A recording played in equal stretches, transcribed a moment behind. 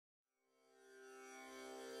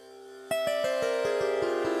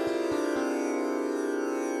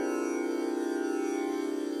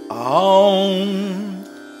Aum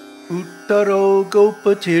Uttaro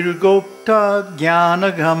Gopatirgopta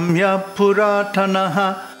Jnanagamya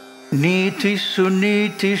Puratanaha Niti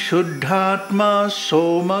Suniti Shuddhatma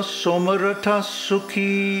Soma Somarata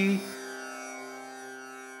Sukhi.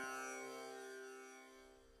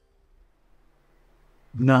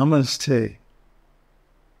 Namaste.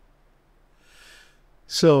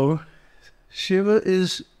 So, Shiva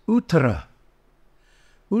is Uttara.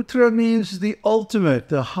 Uttara means the ultimate,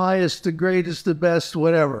 the highest, the greatest, the best,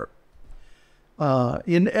 whatever,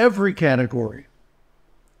 in every category,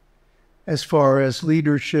 as far as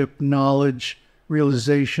leadership, knowledge,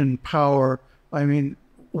 realization, power. I mean,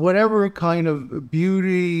 whatever kind of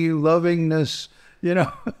beauty, lovingness,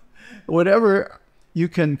 whatever you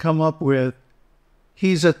can come up with,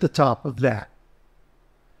 he's at the top of that.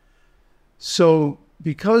 So,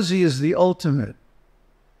 because he is the ultimate,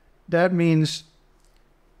 that means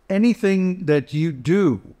anything that you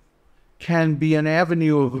do can be an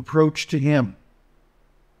avenue of approach to him.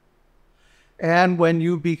 And when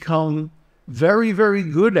you become very, very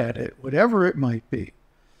good at it, whatever it might be,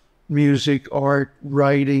 music, art,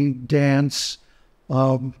 writing, dance,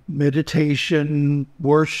 meditation,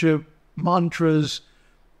 worship, mantras,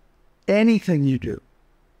 anything you do,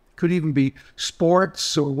 could even be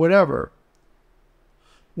sports or whatever.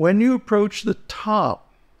 When you approach the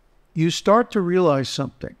top, you start to realize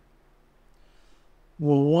something.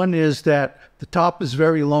 Well, one is that the top is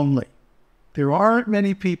very lonely. There aren't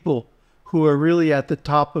many people who are really at the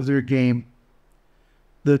top of their game,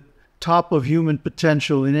 the top of human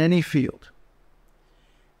potential in any field.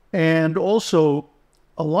 And also,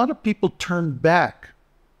 a lot of people turn back,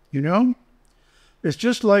 It's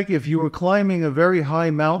just like if you were climbing a very high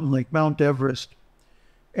mountain like Mount Everest,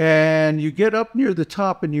 and you get up near the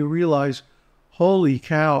top and you realize, holy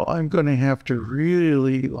cow, I'm going to have to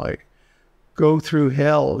really go through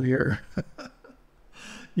hell here.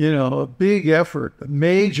 A big effort, a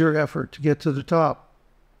major effort to get to the top.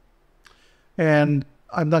 And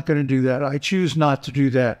I'm not going to do that. I choose not to do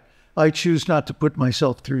that. I choose not to put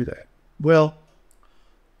myself through that. Well,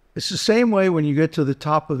 it's the same way when you get to the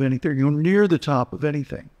top of anything, you're near the top of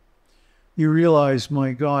anything. You realize,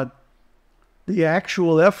 my God, the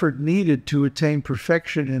actual effort needed to attain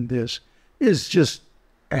perfection in this is just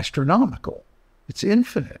astronomical. It's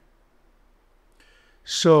infinite.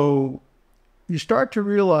 So you start to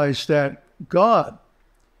realize that God,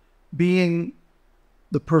 being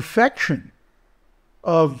the perfection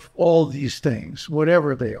of all these things,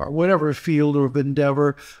 whatever they are, whatever field of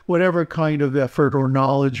endeavor, whatever kind of effort or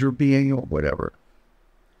knowledge or being or whatever,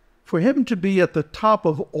 for him to be at the top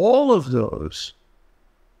of all of those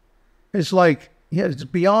is it's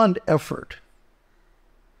beyond effort.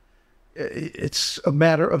 It's a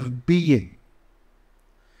matter of being.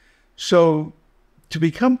 So to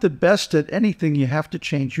become the best at anything, you have to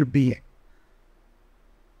change your being.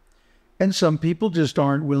 And some people just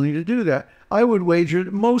aren't willing to do that. I would wager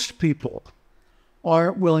that most people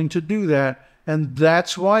aren't willing to do that, and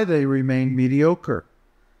that's why they remain mediocre,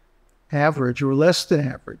 average, or less than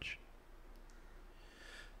average.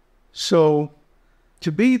 So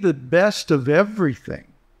to be the best of everything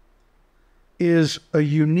is a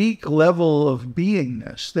unique level of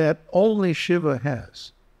beingness that only Shiva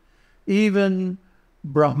has. Even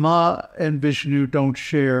Brahma and Vishnu don't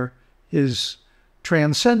share his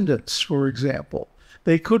transcendence, for example.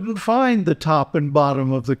 They couldn't find the top and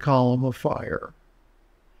bottom of the column of fire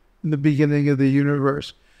in the beginning of the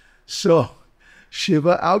universe. So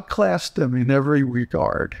Shiva outclassed them in every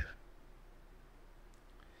regard.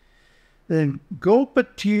 Then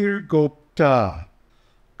Gopatir Gopta.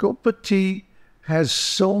 Gopati has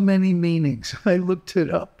so many meanings. I looked it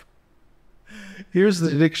up. Here's the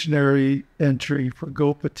dictionary entry for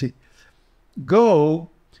Gopati. Go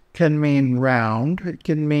can mean round. It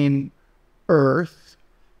can mean earth.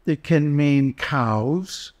 It can mean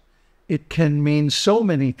cows. It can mean so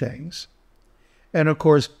many things. And of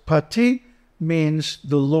course, Pati means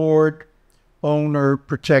the Lord, owner,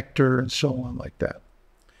 protector, and so on like that.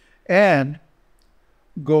 And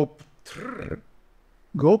Goptr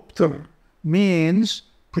means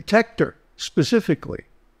protector, specifically.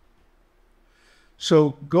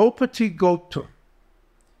 So Gopati Gopta,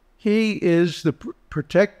 he is the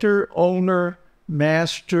protector, owner,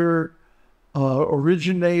 master,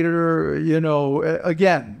 originator,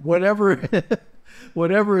 again, whatever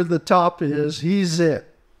the top is, he's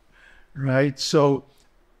it, right? So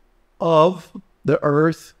of the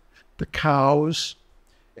earth, the cows,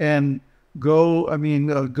 and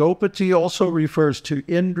Gopati also refers to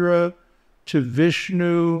Indra, to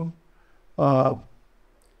Vishnu,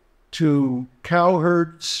 to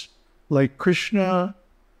cowherds like Krishna,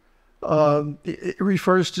 It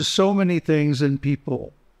refers to so many things in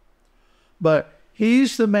people. But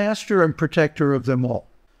he's the master and protector of them all,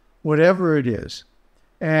 whatever it is.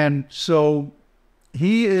 And so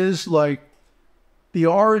he is like the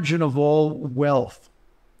origin of all wealth,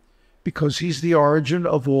 because he's the origin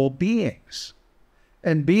of all beings.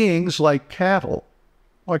 And beings, like cattle,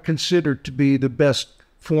 are considered to be the best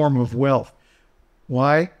form of wealth.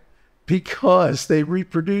 Why? Because they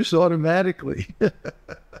reproduce automatically.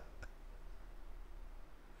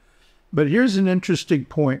 But here's an interesting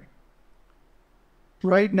point.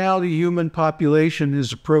 Right now, the human population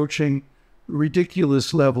is approaching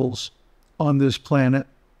ridiculous levels on this planet.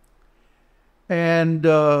 And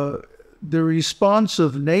the response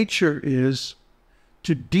of nature is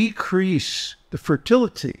to decrease the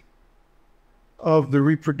fertility of the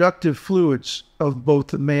reproductive fluids of both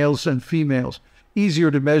the males and females.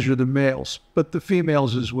 Easier to measure the males, but the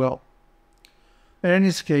females as well. In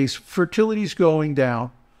this case, fertility is going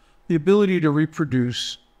down. The ability to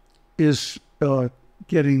reproduce is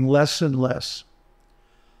getting less and less.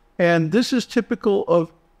 And this is typical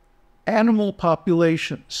of animal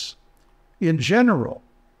populations in general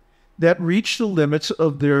that reach the limits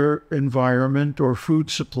of their environment or food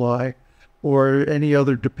supply or any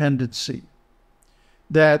other dependency.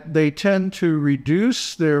 That they tend to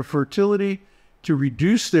reduce their fertility, to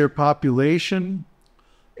reduce their population,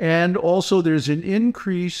 and also there's an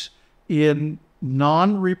increase in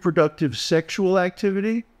non-reproductive sexual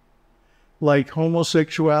activity, like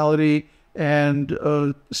homosexuality and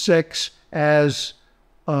sex as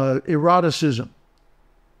eroticism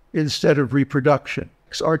instead of reproduction,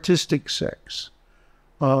 artistic sex,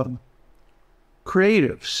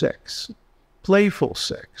 creative sex, playful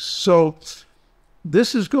sex. So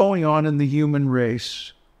this is going on in the human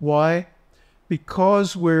race. Why?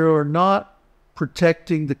 Because we're not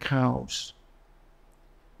protecting the cows,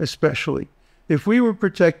 especially. If we were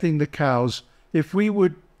protecting the cows, if we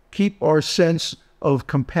would keep our sense of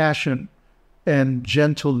compassion and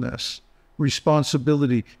gentleness,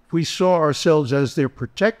 responsibility, if we saw ourselves as their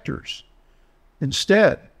protectors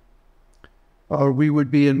instead, we would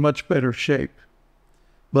be in much better shape.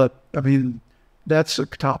 But, I mean, that's a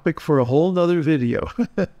topic for a whole nother video.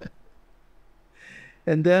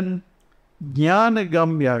 And then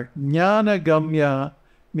Jnana-gamya. Jnana-gamya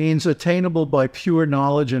means attainable by pure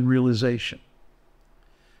knowledge and realization.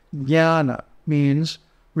 Jnana means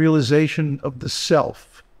realization of the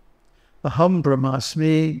self. Aham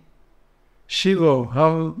brahmasmi,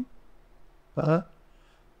 shivoham.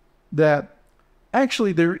 That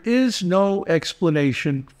actually there is no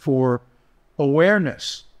explanation for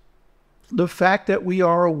awareness. The fact that we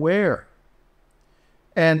are aware.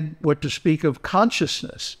 And what to speak of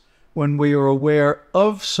consciousness, when we are aware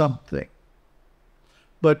of something.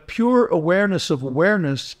 But pure awareness of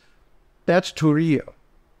awareness, that's turiya.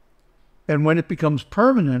 And when it becomes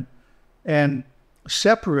permanent and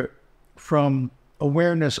separate from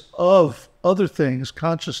awareness of other things,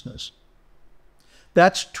 consciousness,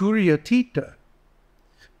 that's turiyatita.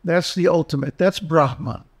 That's the ultimate. That's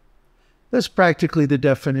Brahman. That's practically the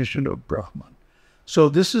definition of Brahman. So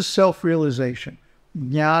this is self-realization.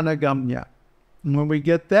 Jnana-gamya. And when we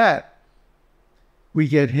get that, we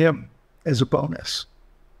get him as a bonus.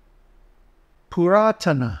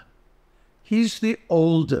 Puratana. He's the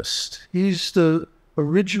oldest. He's the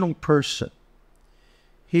original person.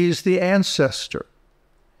 He's the ancestor.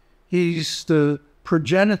 He's the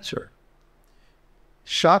progenitor.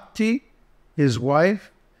 Shakti, his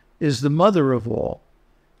wife, is the mother of all,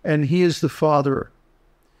 and he is the father.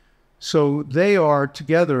 So they are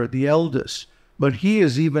together the eldest, but he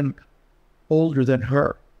is even older than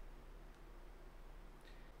her.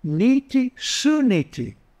 Niti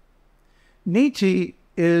suniti. Niti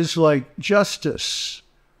is like justice,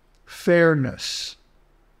 fairness,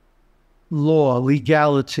 law,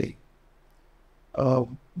 legality,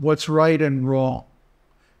 what's right and wrong.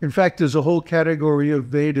 In fact, there's a whole category of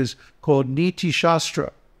Vedas called Niti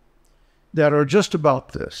Shastra that are just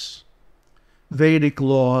about this. Vedic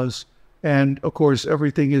laws, and of course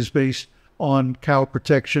everything is based on cow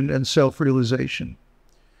protection and self-realization.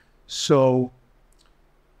 So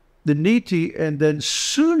the Niti, and then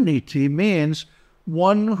Suniti means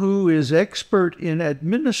one who is expert in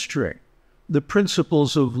administering the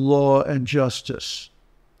principles of law and justice.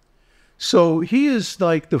 So he is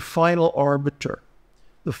like the final arbiter,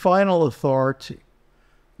 the final authority,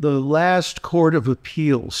 the last court of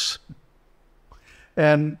appeals.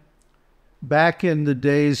 And back in the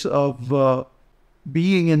days of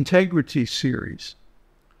Being Integrity series,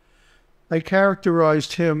 I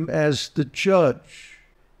characterized him as the judge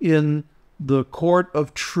in the court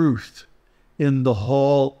of truth, in the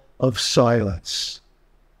hall of silence.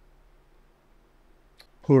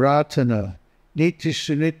 Puratana, Niti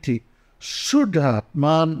Suniti,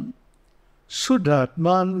 Suddhatman.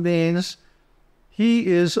 Suddhatman means he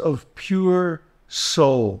is of pure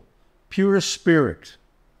soul, pure spirit.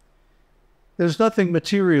 There's nothing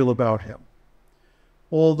material about him,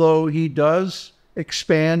 although he does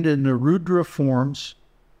expand in the Rudra forms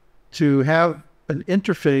to have an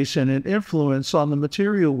interface and an influence on the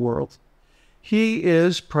material world. He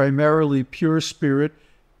is primarily pure spirit,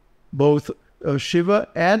 both Shiva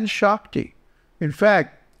and Shakti. In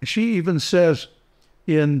fact, she even says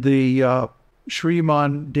in the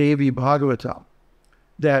Sriman Devi Bhagavatam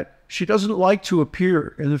that she doesn't like to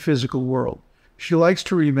appear in the physical world. She likes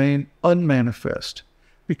to remain unmanifest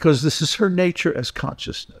because this is her nature as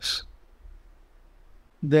consciousness.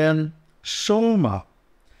 Then Soma.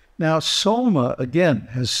 Now Soma, again,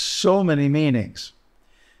 has so many meanings.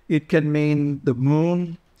 It can mean the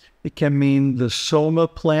moon. It can mean the Soma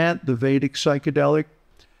plant, the Vedic psychedelic.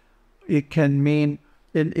 It can mean,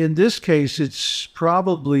 in this case, it's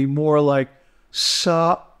probably more like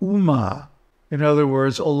Sa-uma. In other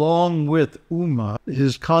words, along with Uma,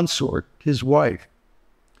 his consort, his wife,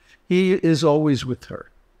 he is always with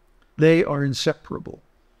her. They are inseparable.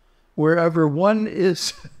 Wherever one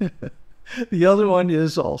is, the other one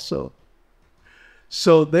is also.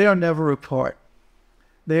 So they are never apart.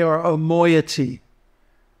 They are a moiety,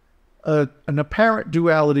 an apparent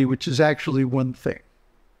duality, which is actually one thing.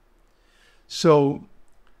 So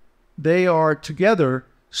they are together,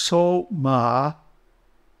 Soma,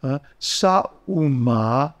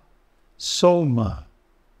 Sa-uma, Soma.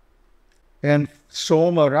 And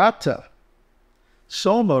Somarata.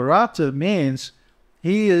 Somarata means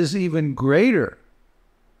he is even greater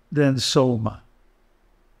than Soma.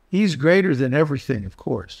 He's greater than everything, of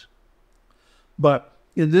course. But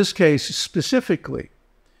in this case specifically,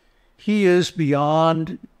 he is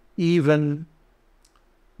beyond even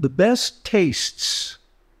the best tastes,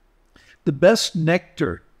 the best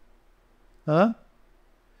nectar.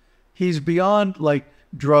 He's beyond like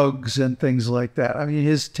drugs and things like that. I mean,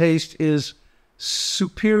 his taste is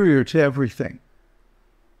superior to everything.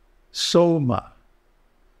 Soma,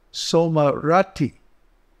 Somarati.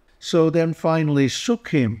 So then finally,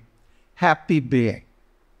 Sukhim, happy being.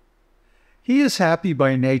 He is happy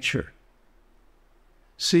by nature.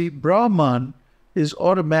 See, Brahman is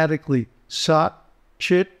automatically Sat,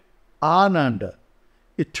 Chit, Ananda,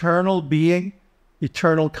 eternal being,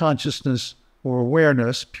 eternal consciousness or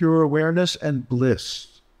awareness, pure awareness and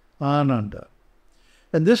bliss, Ananda.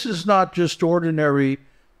 And this is not just ordinary,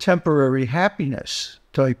 temporary happiness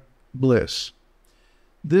type bliss.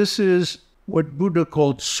 This is what Buddha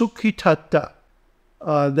called Sukhitatta,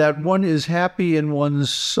 that one is happy in one's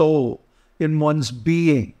soul, in one's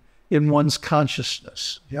being, in one's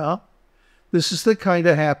consciousness. Yeah? This is the kind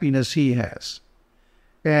of happiness he has.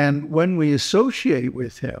 And when we associate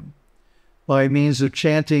with him, by means of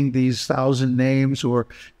chanting these 1,000 names or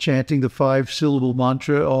chanting the 5-syllable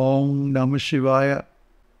mantra, Om Namah Shivaya,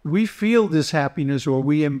 we feel this happiness, or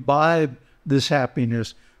we imbibe this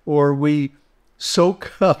happiness, or we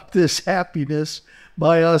soak up this happiness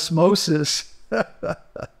by osmosis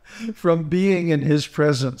from being in his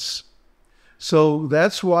presence. So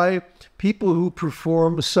that's why people who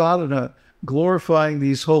perform sadhana glorifying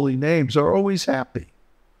these holy names are always happy.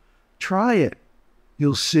 Try it.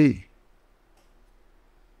 You'll see.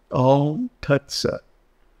 Om Tat Sat.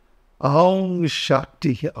 Om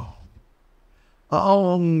Shakti Om.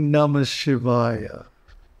 Om Namah Shivaya.